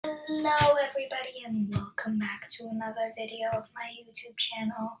Hello everybody and welcome back to another video of my YouTube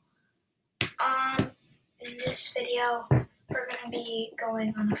channel. In this video we're going to be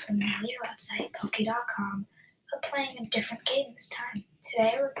going on a familiar website, Poke.com, but playing a different game this time.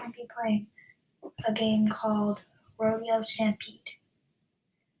 Today we're going to be playing a game called Rodeo Stampede.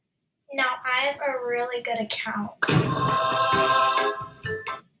 Now I have a really good account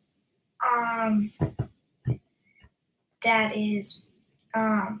that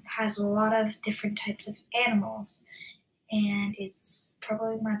has a lot of different types of animals, and it's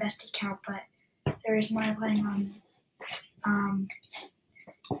probably my best account, but the reason why I'm playing on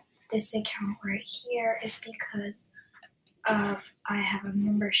this account right here is because I have a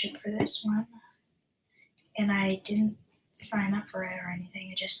membership for this one, and I didn't sign up for it or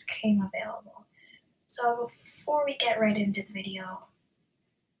anything, it just came available. So before we get right into the video,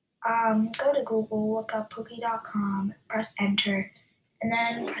 go to Google, look up Poke.com, press enter, and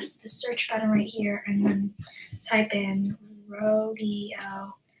then press the search button right here, and then type in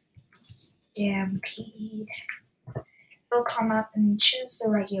Rodeo Stampede. It'll come up and choose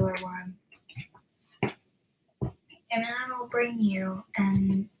the regular one, and then it'll bring you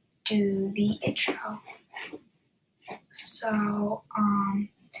and do the intro. So,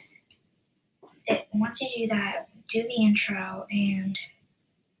 once you do that, do the intro, and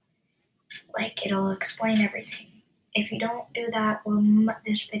it'll explain everything. If you don't do that,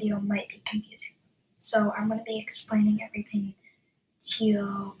 this video might be confusing. So I'm going to be explaining everything to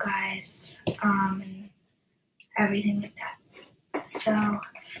you guys, and everything like that. So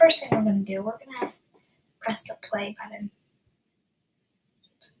first thing we're going to do, we're going to press the play button.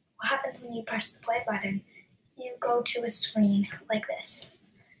 What happens when you press the play button? You go to a screen like this.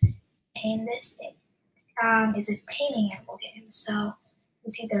 And this thing is a taming animal game. So you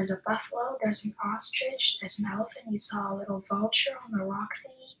see there's a buffalo, there's an ostrich, there's an elephant, you saw a little vulture on the rock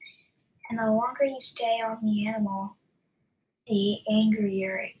thingy, and the longer you stay on the animal, the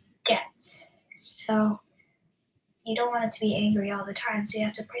angrier it gets. So you don't want it to be angry all the time, so you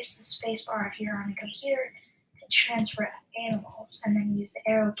have to press the space bar if you're on a computer to transfer animals, and then use the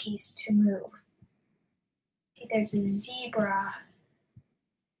arrow keys to move. See, there's a zebra,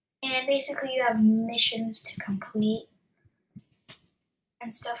 and basically you have missions to complete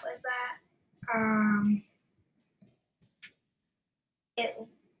and stuff like that.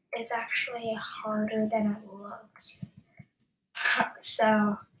 It's actually harder than it looks.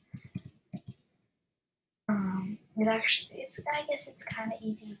 So, I guess it's kind of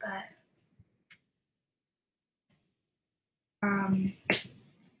easy, but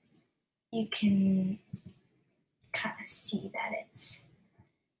you can kind of see that it's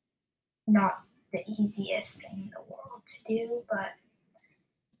not the easiest thing in the world to do, but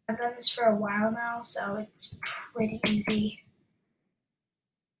I've done this for a while now, so it's pretty easy.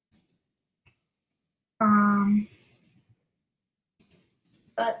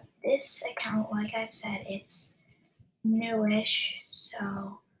 But this account, like I've said, it's newish,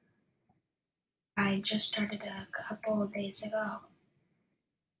 so I just started a couple of days ago,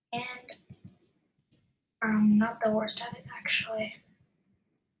 and I'm not the worst at it actually.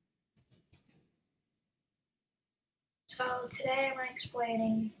 So today I'm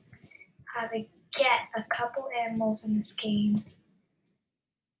explaining how to get a couple animals in this game,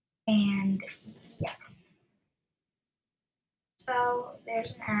 and yeah. So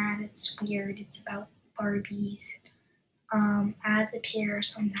there's an ad, it's weird, it's about Barbies. Ads appear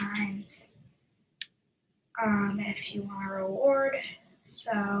sometimes if you want a reward.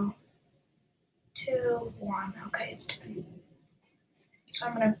 So 2, 1, okay, it's done.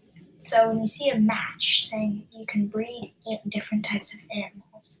 So when you see a match thing, you can breed different types of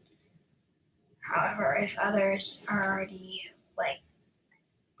animals. However, if others are already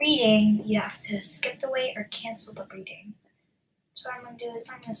breeding, you have to skip the wait or cancel the breeding. So what I'm going to do is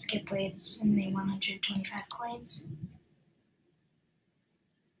I'm going to skip waits and make 125 coins.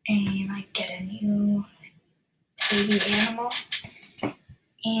 And I get a new baby animal.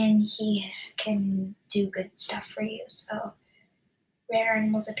 And he can do good stuff for you. So rare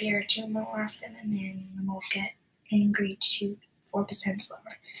animals appear 2 more often, and then animals get angry 4%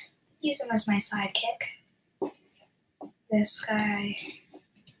 slower. Use him as my sidekick. This guy,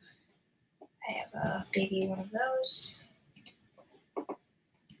 I have a baby one of those.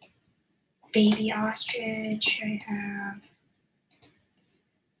 Baby ostrich, I have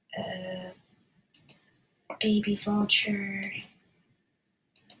a baby vulture,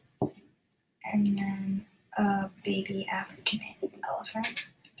 and then a baby African elephant.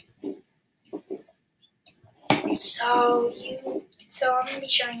 So I'm going to be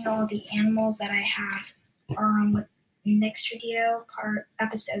showing you all the animals that I have with next video,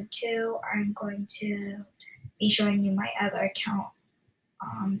 episode 2, I'm going to be showing you my other account.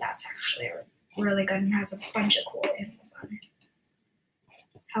 That's actually really good and has a bunch of cool animals on it.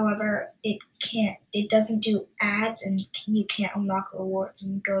 However, it doesn't do ads, and you can't unlock rewards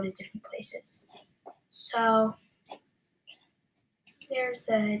and go to different places. So there's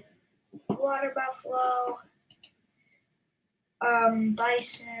the water buffalo,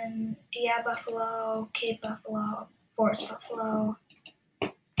 bison, Dia buffalo, Cape buffalo, forest buffalo.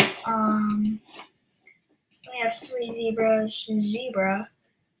 We have 3 zebras, zebra,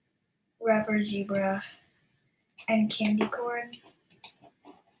 river zebra, and candy corn.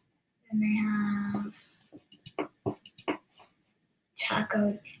 And they have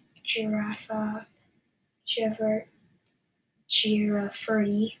taco giraffe, giraffe,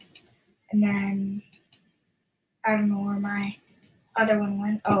 and then I don't know where my other one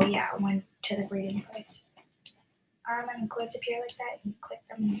went. Oh yeah, it went to the breeding place. And coins appear like that. You click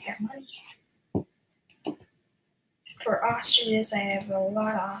them and you get money. For ostriches, I have a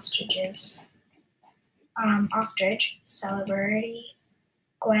lot of ostriches. Ostrich, celebrity,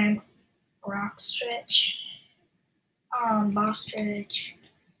 glam, rockstrich, bostrich,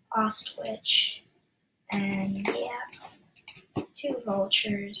 ostrich, and yeah, 2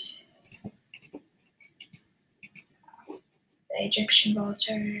 vultures. The Egyptian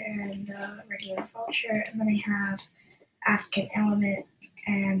vulture and the regular vulture, and then I have African element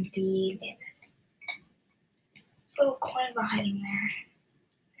and the mammoth. Little coin hiding there.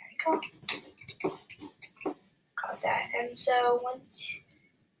 There we go. Got that. And so once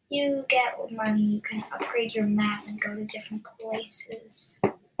you get money, you can upgrade your map and go to different places.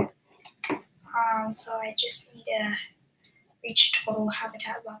 So I just need to reach total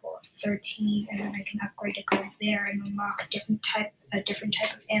habitat level of 13, and then I can upgrade to go there and unlock a different type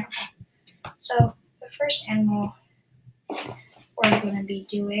of animal. So the first animal we're going to be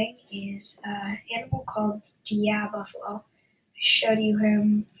doing is an animal called Dia buffalo. I showed you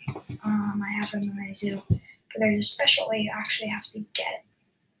him. I have him in my zoo, but there's a special way you actually have to get it.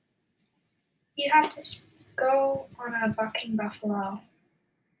 You have to go on a bucking buffalo,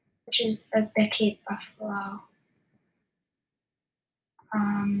 which is the Cape buffalo.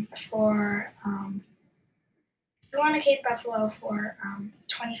 Go on a Cape buffalo for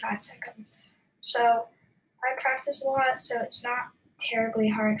 25 seconds. So I practice a lot, so it's not terribly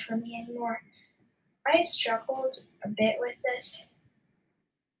hard for me anymore. I struggled a bit with this.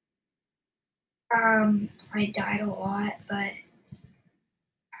 I died a lot, but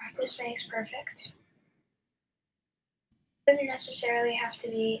practice makes perfect. It doesn't necessarily have to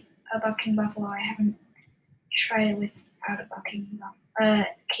be a bucking buffalo. I haven't tried it without a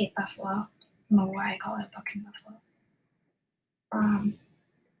Cape buffalo. I don't know why I call it a bucking buffalo.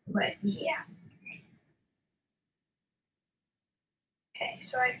 But yeah. Okay,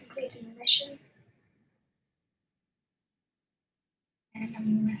 so I completed the mission. And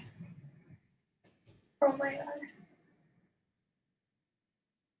I'm gonna, oh my god.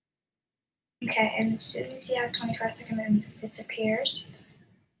 Okay, and as soon as you have 25 seconds, it disappears.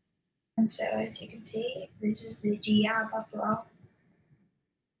 And so as you can see, this is the Dia buffalo.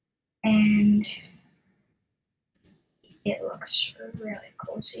 And it looks really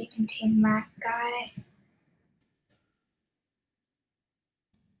cool. So you can tame that guy.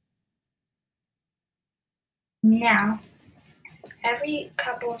 Now, every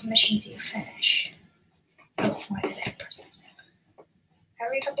couple of missions you finish, oh, why did I press this?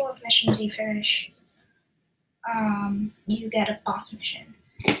 Every couple of missions you finish, you get a boss mission.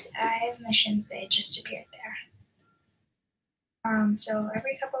 So I have missions, they just appeared there. So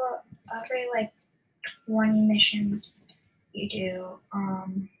every like 20 missions you do,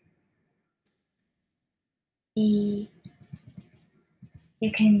 you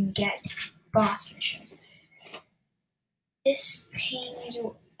can get boss missions. This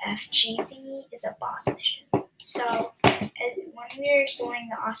TUFG thingy is a boss mission. So when we were exploring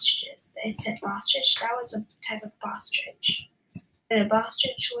the ostriches, it said ostrich. That was a type of ostrich. The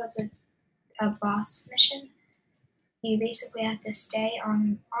ostrich was a boss mission. You basically have to stay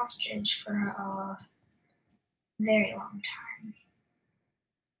on ostrich for a very long time.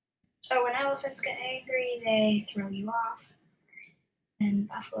 So when elephants get angry, they throw you off. When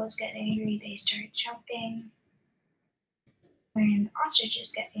buffaloes get angry, they start jumping. When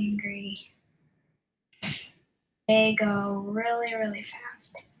ostriches get angry, they go really, really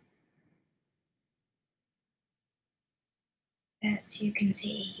fast. As you can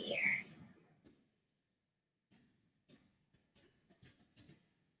see here.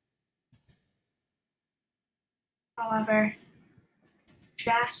 However,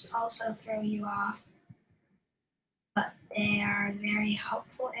 giraffes also throw you off, but they are very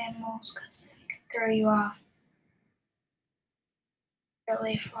helpful animals because they can throw you off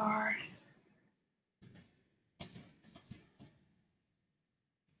really far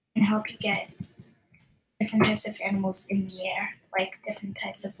and help you get different types of animals in the air, like different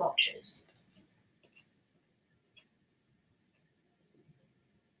types of vultures.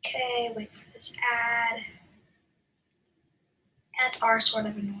 Okay, wait for this ad. Ads are sort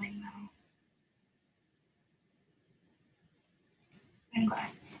of annoying though. Okay.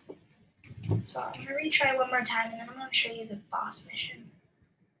 So I'm gonna retry one more time and then I'm gonna show you the boss mission.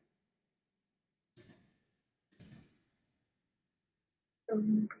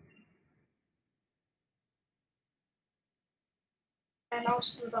 And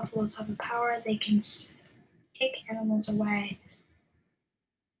also the buffaloes have a power, they can take animals away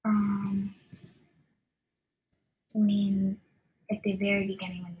when at the very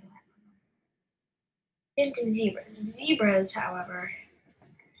beginning when you let them. Didn't do zebras. Zebras, however,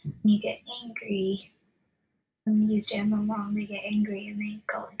 when you get angry, when you stand them long, they get angry and they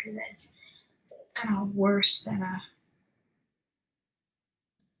go into this. So it's kind of worse than a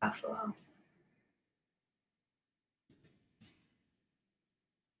buffalo.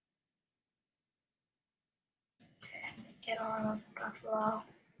 Okay, get out of the buffalo.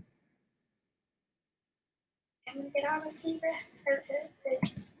 And we get out of the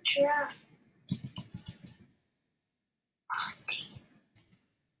giraffe. Oh,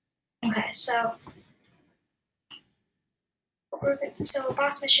 okay, so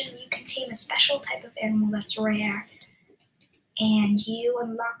boss mission, you can tame a special type of animal that's rare, and you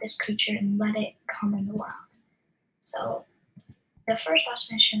unlock this creature and let it come in the wild. So the first boss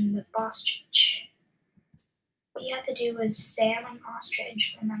mission, the ostrich, what you have to do is stay on an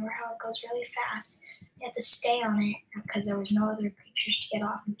ostrich. Remember how it goes really fast. You have to stay on it because there was no other creatures to get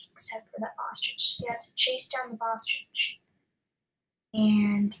off except for that ostrich. You have to chase down the ostrich,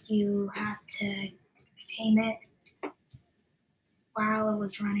 and you have to tame it while it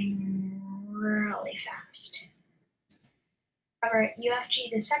was running really fast. However,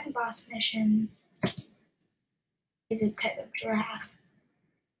 UFG, the second boss mission, is a type of giraffe.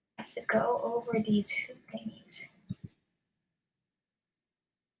 You have to go over these hoop thingies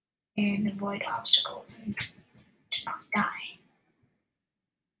and avoid obstacles and to not die.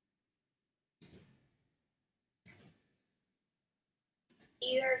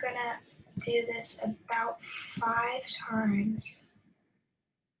 You are gonna do this about 5 times.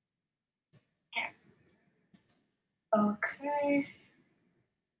 Here. Okay.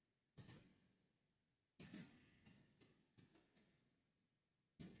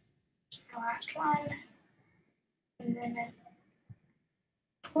 The last one. And then a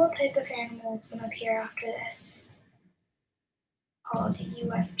cool type of animal is gonna appear after this, called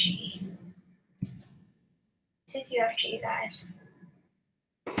UFG. This is UFG, guys.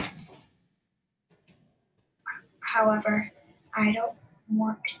 However, I don't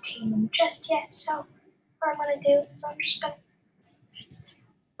want to tame them just yet, so what I'm gonna do is I'm just gonna be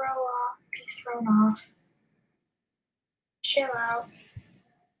thrown off, chill out,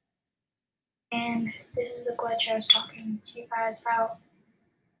 and this is the glitch I was talking to you guys about.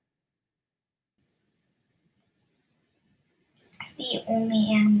 The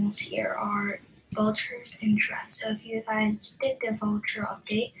only animals here are vultures and giraffes. So if you guys did the vulture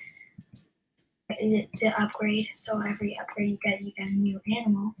update, the upgrade, so every upgrade you get a new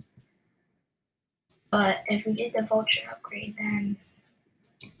animal. But if we did the vulture upgrade, then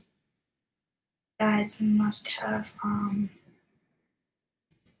you guys must have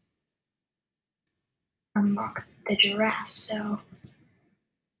unlocked the giraffe. So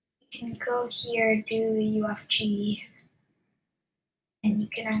you can go here, do the UFG, and you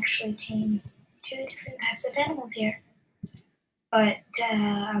can actually tame 2 different types of animals here. But to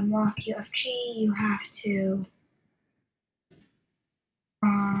unlock UFG, you have to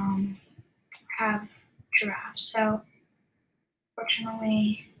have giraffes. So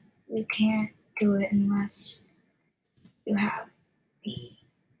fortunately, you can't do it unless you have the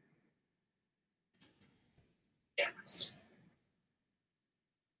giraffes.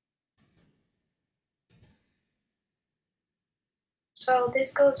 So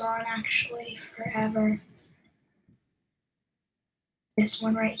this goes on actually forever. This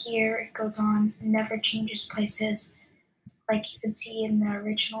one right here, it goes on, never changes places. Like you can see in the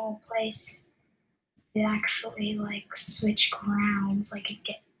original place, it actually like switch grounds, like it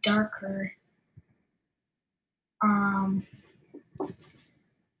get darker.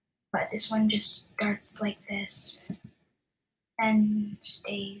 But this one just starts like this and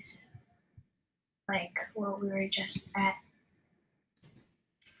stays like where we were just at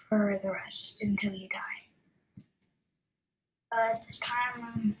for the rest until you die. This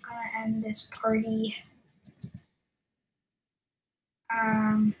time I'm gonna end this party.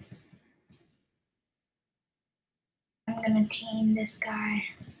 I'm gonna tame this guy.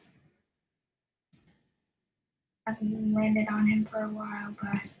 I haven't landed on him for a while,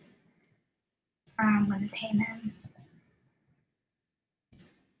 but I'm gonna tame him.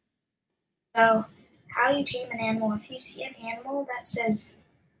 So, how you tame an animal? If you see an animal that says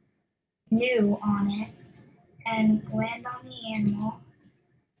new on it, and land on the animal,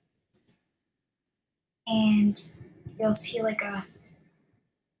 and you'll see like a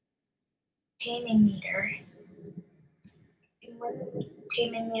taming meter. And when the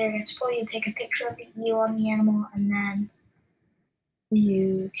taming meter gets full, you take a picture of you on the animal, and then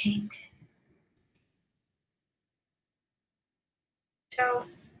you tamed it. So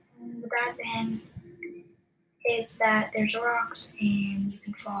that then is that there's rocks and you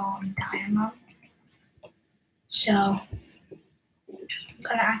can fall and die on them. So I'm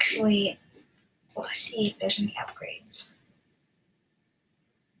gonna actually see if there's any upgrades.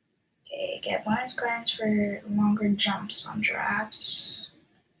 Okay, get bonus coins for longer jumps on giraffes.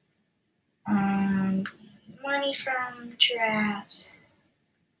 Money from giraffes.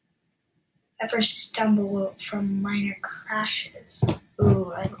 Never stumble from minor crashes.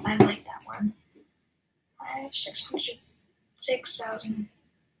 Ooh, I like that one. I have 6,000. 600.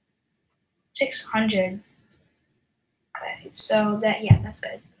 Okay, so that's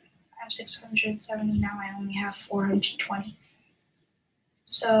good. I have 670 now. I only have 420.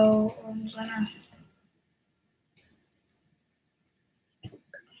 So I'm gonna go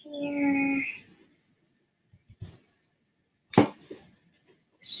here.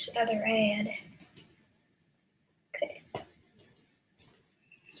 This other ad. Okay.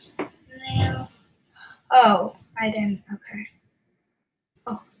 Now, oh, I didn't. Okay.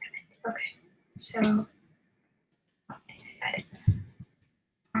 Oh, okay. So, okay, I got it.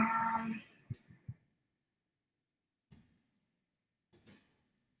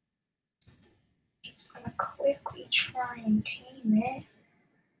 Just gonna quickly try and tame it.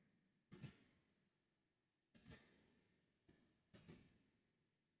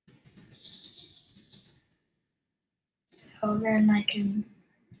 So then I can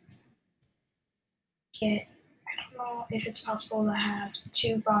get, I don't know if it's possible to have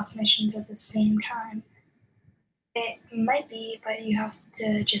 2 boss missions at the same time. It might be, but you have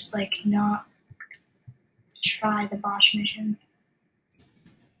to just like not try the boss mission.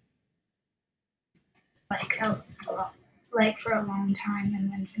 Like for a long time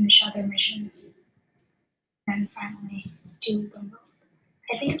and then finish other missions. And finally do them both.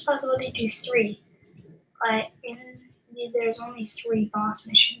 I think it's possible to do 3, but there's only 3 boss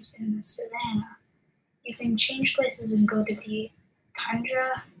missions in the savannah. You can change places and go to the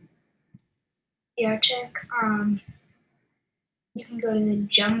tundra, the Arctic. You can go to the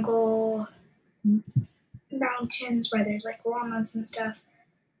jungle, mountains where there's like llamas and stuff.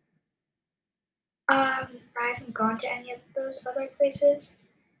 I haven't gone to any of those other places,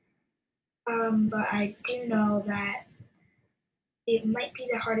 but I do know that it might be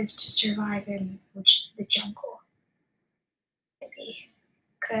the hardest to survive in the jungle. Maybe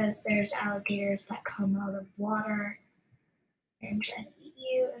because there's alligators that come out of water and try to eat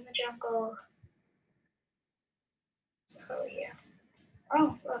you in the jungle. So yeah.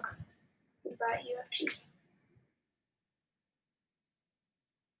 Oh look, we got UFG.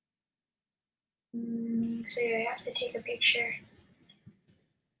 So yeah, I have to take a picture.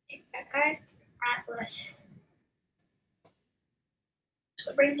 Take that guy, Atlas.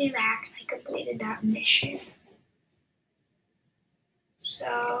 So it brings me back. I completed that mission.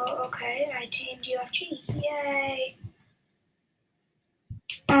 So okay, I tamed UFG. Yay!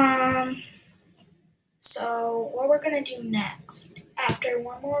 So what we're gonna do next, after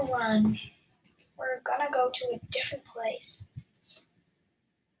one more run, we're gonna go to a different place.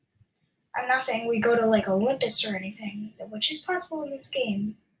 I'm not saying we go to like Olympus or anything, which is possible in this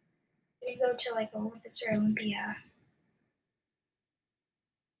game. We go to like Olympus or Olympia.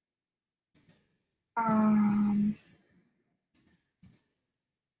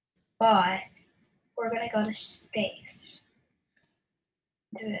 But we're gonna go to space.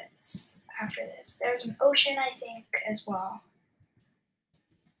 After this. There's an ocean, I think, as well.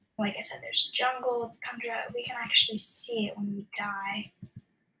 Like I said, there's jungle, tundra. We can actually see it when we die.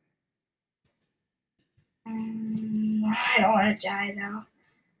 I don't want to die though.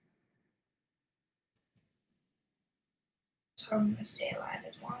 So I'm gonna stay alive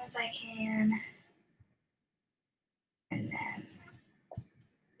as long as I can. And then,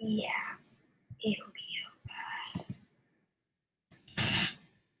 yeah, it'll be over.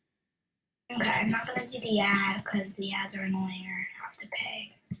 Okay, I'm not gonna do the ad because the ads are annoying or have to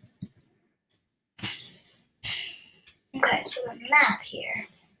pay. Okay, so the map here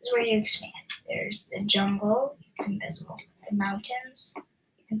is where you expand. There's the jungle, it's invisible. The mountains,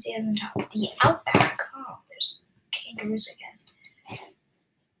 you can see it on the top. The outback, oh, there's kangaroos, I guess.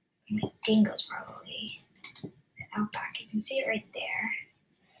 Like dingoes, probably. The outback, you can see it right there.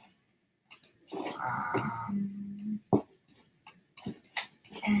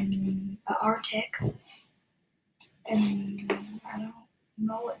 And the Arctic, and I don't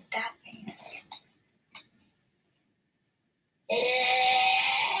know what that thing is.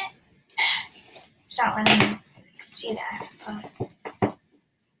 It's not letting me see that, but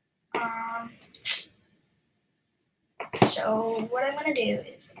so what I'm gonna do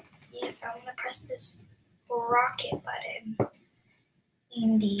is I'm gonna press this rocket button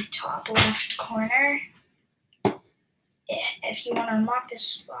in the top left corner. If you want to unlock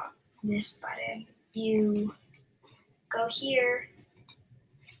this button, you go here,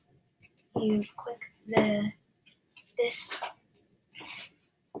 you click this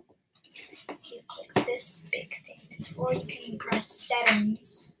big thing, or you can press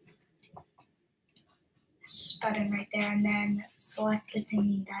settings, this button right there, and then select the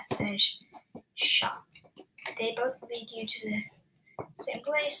thingy that says shop. They both lead you to the same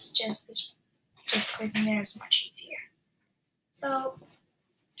place, just clicking there is much easier. So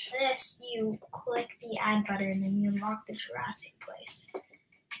this, you click the add button and you unlock the Jurassic place.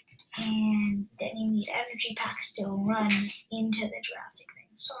 And then you need energy packs to run into the Jurassic thing.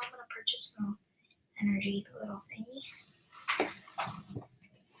 So I'm going to purchase some energy, the little thingy.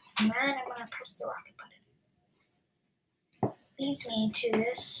 And then I'm going to press the rocket button. Leads me to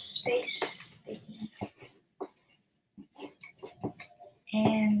this space thingy.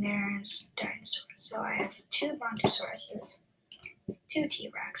 And there's dinosaurs. So I have 2 Brontosauruses, 2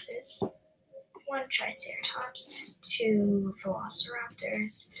 T-Rexes, 1 Triceratops, 2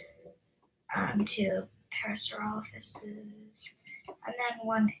 Velociraptors, 2 Parasaurolophuses, and then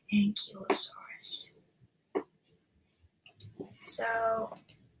 1 Ankylosaurus. So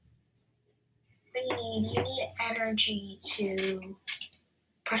what you need energy to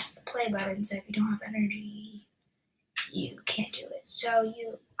press the play button. So if you don't have energy, you can't do it. So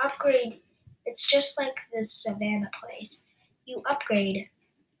you upgrade. It's just like the Savannah place. You upgrade,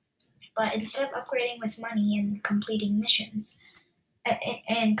 but instead of upgrading with money and completing missions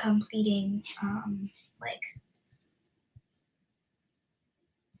and completing like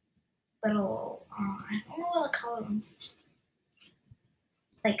little I don't know what to call them.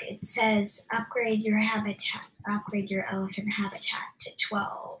 Like it says, upgrade your habitat, upgrade your elephant habitat to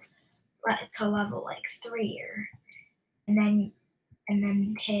 12, to level like 3, and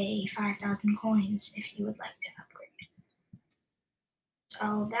then pay 5,000 coins if you would like to upgrade.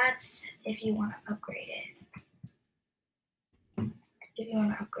 So that's if you want to upgrade it. If you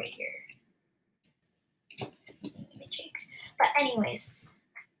want to upgrade your jigs. But anyways,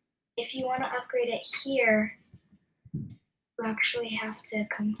 if you want to upgrade it here, you actually have to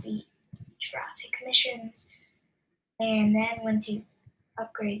complete Jurassic missions, and then once you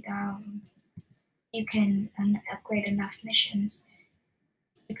upgrade them, you can upgrade enough missions.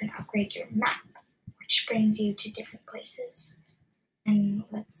 You can upgrade your map, which brings you to different places and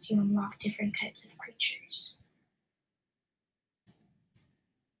lets you unlock different types of creatures.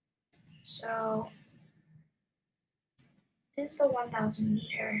 So this is the 1,000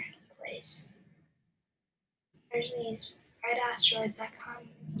 meter place. There's these red asteroids that come.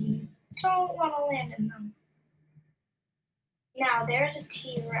 You don't want to land in them. Now there's a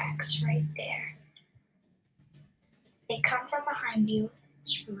T-Rex right there. They come from behind you.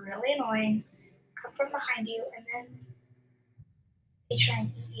 It's really annoying. Come from behind you, and then they try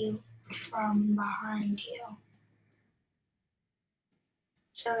and eat you from behind you.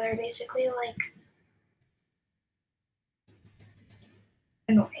 So they're basically like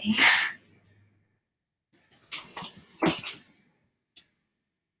annoying.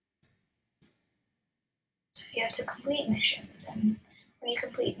 So you have to complete missions, and when you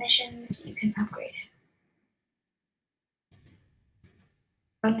complete missions, you can upgrade it.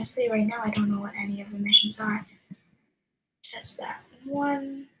 Honestly, right now I don't know what any of the missions are. Just that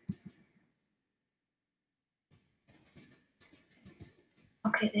one.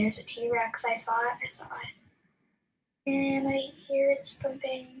 Okay, there's a T-Rex. I saw it. And I hear it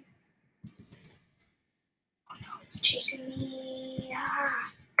thumping. Oh no, it's chasing me.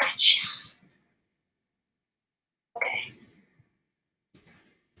 Ah, gotcha. Okay.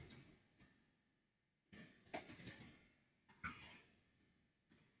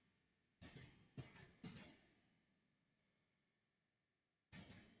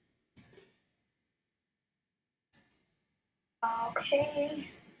 Okay.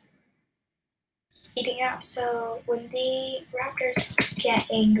 Speeding up, so when the raptors get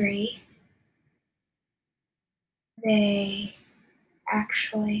angry, they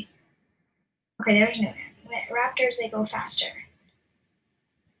actually... Okay, there's no... Raptors, they go faster.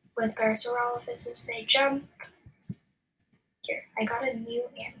 With Parasaurolophuses, they jump. Here, I got a new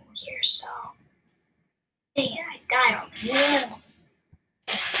animal here, so... Dang it, I died on the animal.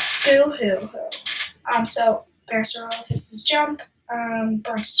 Boo-hoo-hoo. So, Parasaurolophuses jump,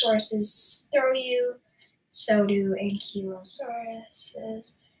 Brontosauruses throw you, so do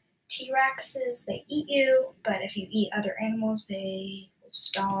Ankylosauruses. T-Rexes, they eat you, but if you eat other animals, they will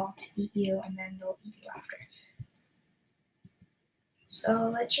stall to eat you, and then they'll eat you after. So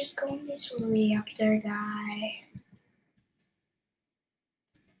let's just go on this raptor guy.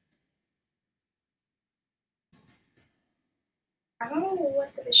 I don't know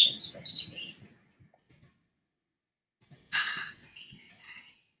what the mission's supposed to be.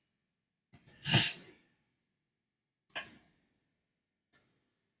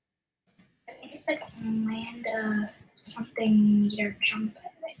 I think it's like land something meter jump.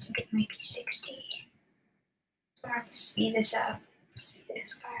 I think it might be 60. So I have to speed this up. Speed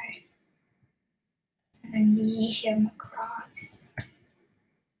this guy. And then yeet him across.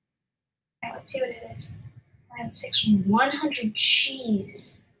 Now let's see what it is. Land 6, 100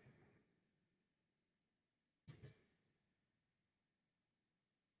 cheese.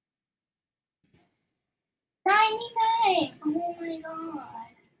 99! Oh my god.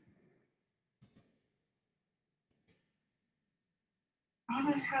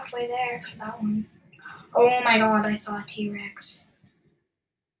 I'm halfway there for that one. Oh my god, I saw a T-Rex.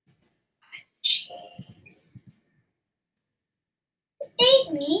 Jeez. It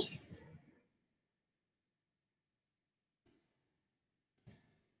ate me.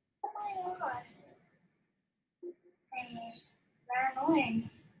 Oh my god. Hey, they're annoying.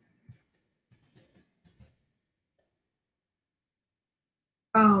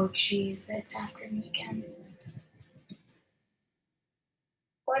 Oh jeez, it's after me again.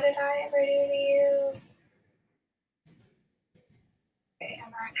 What did I ever do to you? Okay,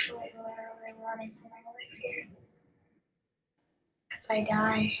 I'm actually literally running for my life here. Because I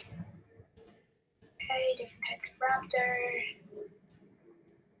die. Okay, different type of raptor.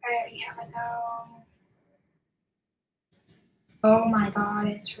 I already have it though. Oh my god,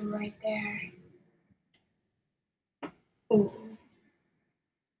 it's right there. Ooh.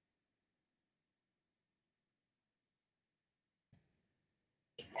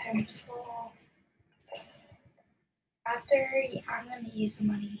 Pencil. After, yeah, I'm gonna use the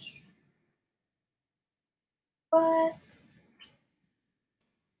money. But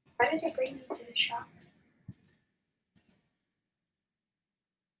why did it bring me to the shop?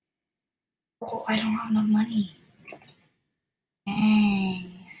 Oh, I don't have enough money.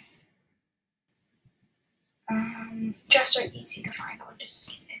 Dang. Drafts are easy to find. I'll just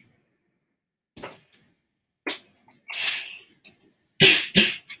see it.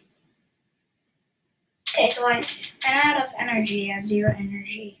 Okay, so I ran out of energy. I have 0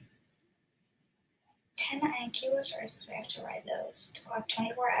 energy. 10 Ankylosaurus, we have to ride those. To collect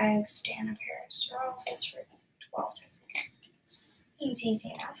 24 eggs, stand a pair of Spiralophus for 12 seconds. Seems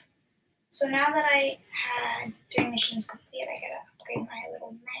easy enough. So now that I had 3 missions complete, I gotta upgrade my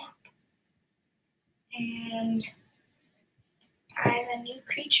little map. And I have a new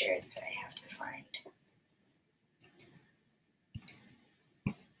creature that I have to find.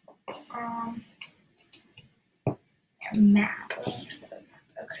 A map. Let me explore the map.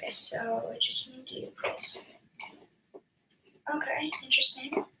 Okay, so I just need to place. Okay,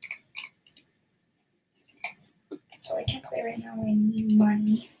 interesting. So I can't play right now. I need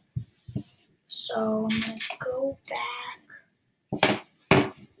money. So I'm gonna go back.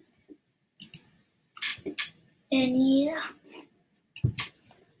 And yeah, I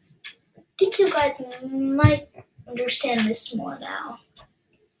think you guys might understand this more now.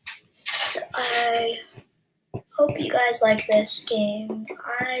 So I hope you guys like this game.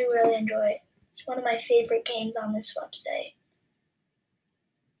 I really enjoy it. It's one of my favorite games on this website.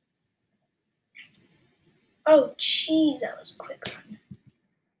 Oh, jeez, that was a quick one.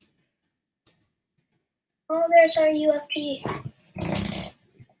 Oh, there's our UFG.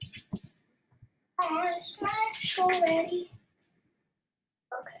 Oh, it's smashed already.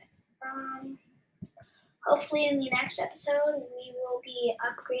 Okay. Hopefully in the next episode, we will be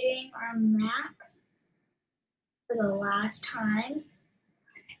upgrading our map for the last time.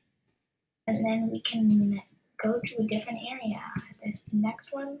 And then we can go to a different area. This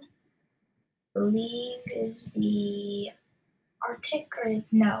next one, I believe, is the Arctic, or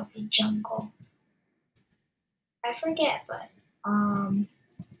no, the jungle. I forget, but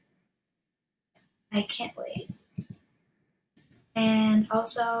I can't wait. And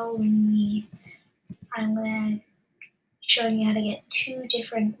also, I'm gonna showing you how to get 2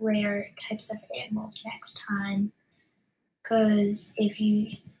 different rare types of animals next time. Because if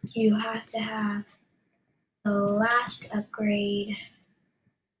you have to have the last upgrade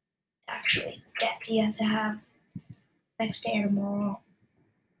to actually get, you have to have next animal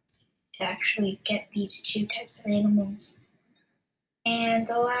to actually get these 2 types of animals. And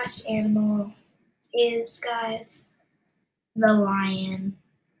the last animal is, guys, the lion.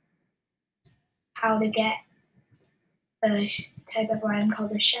 How to get the type of lion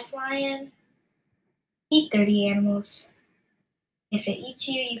called the chef lion. Eat 30 animals. If it eats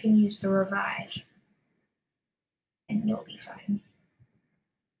you, you can use the revive. And you'll be fine.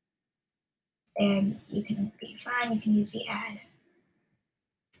 And you can be fine, you can use the add.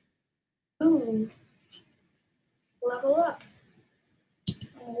 Ooh. Level up.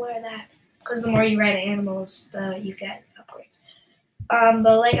 I'm aware of that. Because the more you ride animals, you get upgrades.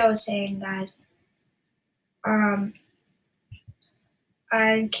 But like I was saying, guys,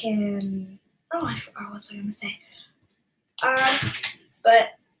 I can. Oh, I forgot what I was gonna say.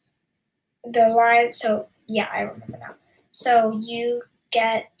 But the lion. So yeah, I remember now. So you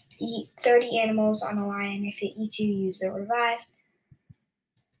eat 30 animals on a lion. If it eats you, use the revive.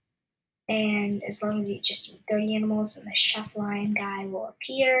 And as long as you just eat 30 animals, then the chef lion guy will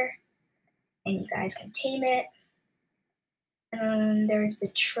appear, and you guys can tame it. And there's the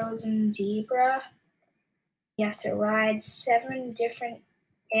Trojan zebra. You have to ride 7 different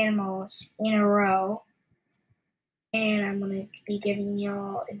animals in a row. And I'm going to be giving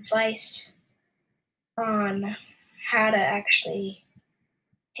y'all advice on how to actually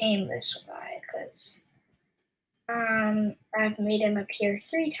tame this guy, because I've made him appear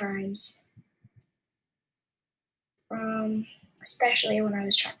 3 times, especially when I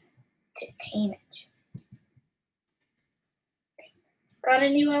was trying to tame it. Got a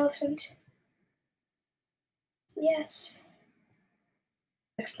new elephant? Yes.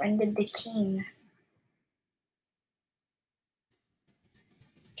 Befriended the king.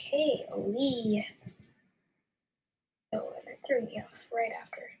 Okay, Lee. Oh, and it threw me off right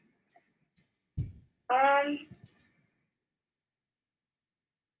after.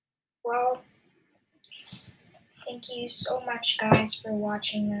 Well, thank you so much, guys, for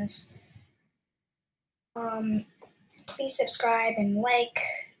watching this. Please subscribe and like,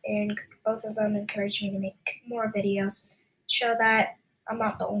 and both of them encourage me to make more videos. Show that I'm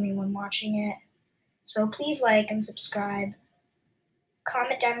not the only one watching it. So please like and subscribe.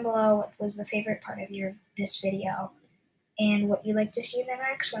 Comment down below what was the favorite part of this video, and what you'd like to see in the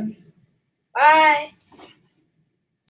next one. Bye!